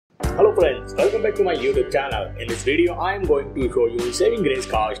Hello friends, welcome back to my YouTube channel. In this video, I am going to show you saving grace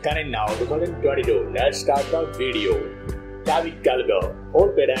cars turning now 2022. Let's start the video. Gallagher,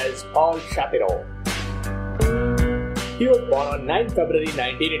 old paid as Paul Shapiro. He was born on 9 February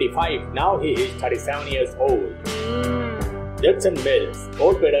 1985. Now he is 37 years old. Judson Mills,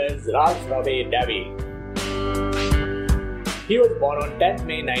 old paid as Rafe Dewey. He was born on 10th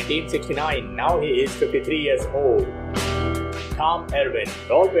May 1969. Now he is 53 years old. Irwin,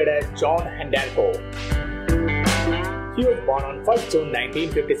 old paid as John Hanadarko. He was born on 1st June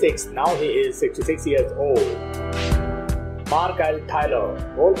 1956. Now he is 66 years old. Tyler,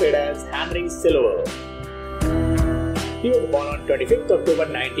 old paid as Henry Silver. He was born on 25th October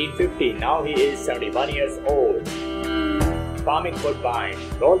 1950. Now he is 71 years old. Woodbine,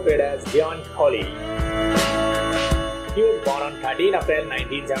 old paid as Giacomo. He was born on 13 April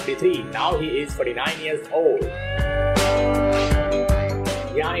 1973. Now he is 49 years old.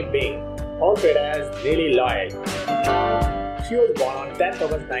 Yaani, old paid as Neely Lloyd. She was born on 10th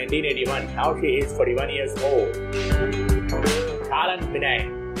August 1981. Now she is 41 years old.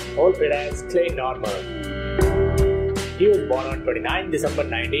 Minnette, old paid as Clay Norman. He was born on 29 December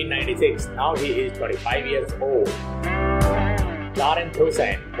 1996. Now he is 25 years old.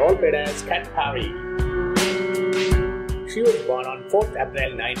 Toussaint, old paid as Cat Perry. She was born on 4th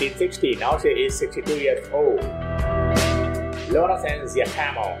April 1960. Now she is 62 years old. Lorraine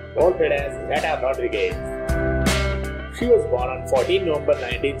Giacomo, old paid as Rhetta Rodriguez. She was born on 14 November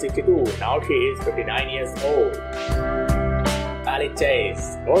 1962. Now she is 59 years old.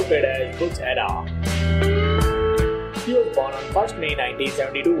 Chase, old paid as Butch. He was born on 1st May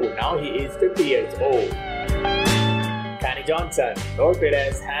 1972. Now he is 50 years old. Judson, old paid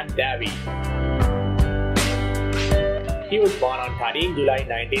as Dewey. He was born on 13 July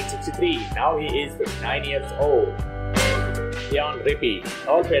 1963. Now he is 59 years old. Rippy,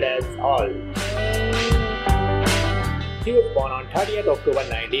 old paid as Earl. He was born on 30th October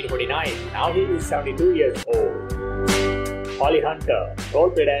 1949. Now he is 72 years old. Hunter,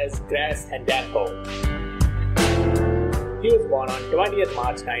 old paid as Hanadarko. He was born on 20th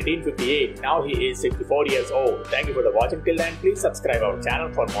March 1958. Now he is 64 years old. Thank you for the watching till then. Please subscribe our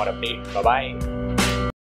channel for more updates. Bye bye.